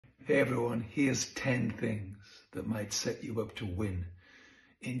Hey everyone, here's 10 things that might set you up to win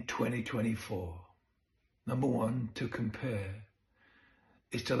in 2024. Number one, to compare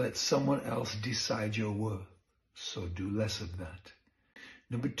is to let someone else decide your worth, so do less of that.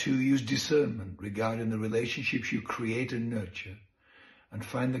 Number two, use discernment regarding the relationships you create and nurture, and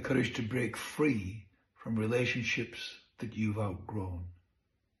find the courage to break free from relationships that you've outgrown.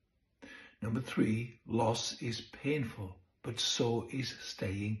 Number three, loss is painful, but so is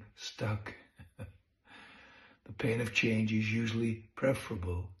staying stuck. The pain of change is usually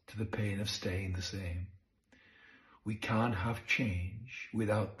preferable to the pain of staying the same. We can't have change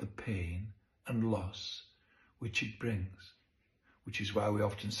without the pain and loss which it brings, which is why we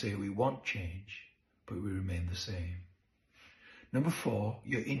often say we want change, but we remain the same. Number four,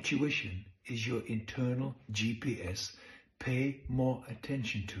 your intuition is your internal GPS. Pay more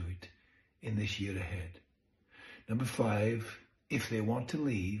attention to it in this year ahead. Number five, if they want to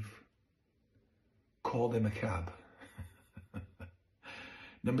leave, call them a cab.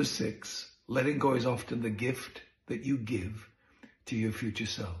 Number six, letting go is often the gift that you give to your future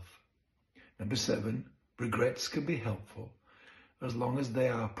self. Number seven, regrets can be helpful as long as they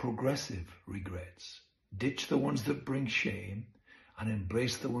are progressive regrets. Ditch the ones that bring shame and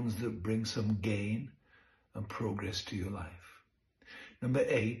embrace the ones that bring some gain and progress to your life. Number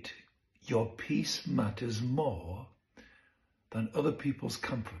eight, your peace matters more than other people's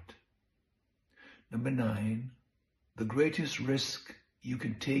comfort. Number nine, the greatest risk you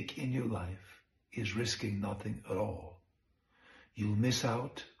can take in your life is risking nothing at all. You'll miss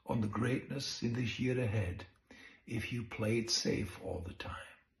out on the greatness in this year ahead if you play it safe all the time.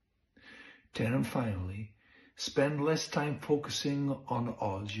 10, and finally, spend less time focusing on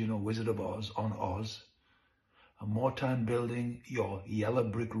Oz, Wizard of Oz, on Oz, and more time building your yellow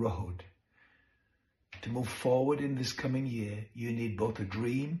brick road. To move forward in this coming year, you need both a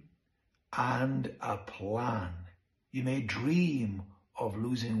dream and a plan. You may dream of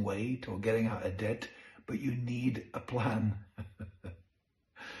losing weight or getting out of debt, but you need a plan.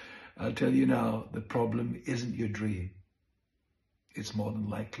 I'll tell you now, the problem isn't your dream. It's more than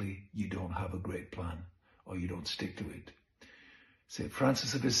likely you don't have a great plan or you don't stick to it. St.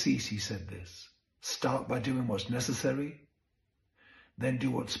 Francis of Assisi said this: start by doing what's necessary, then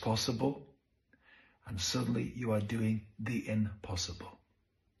do what's possible, and suddenly you are doing the impossible.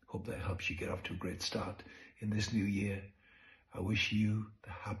 Hope that helps you get off to a great start in this new year. I wish you the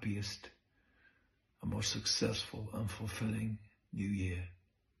happiest and most successful and fulfilling new year.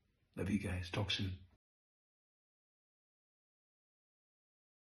 Love you guys. Talk soon.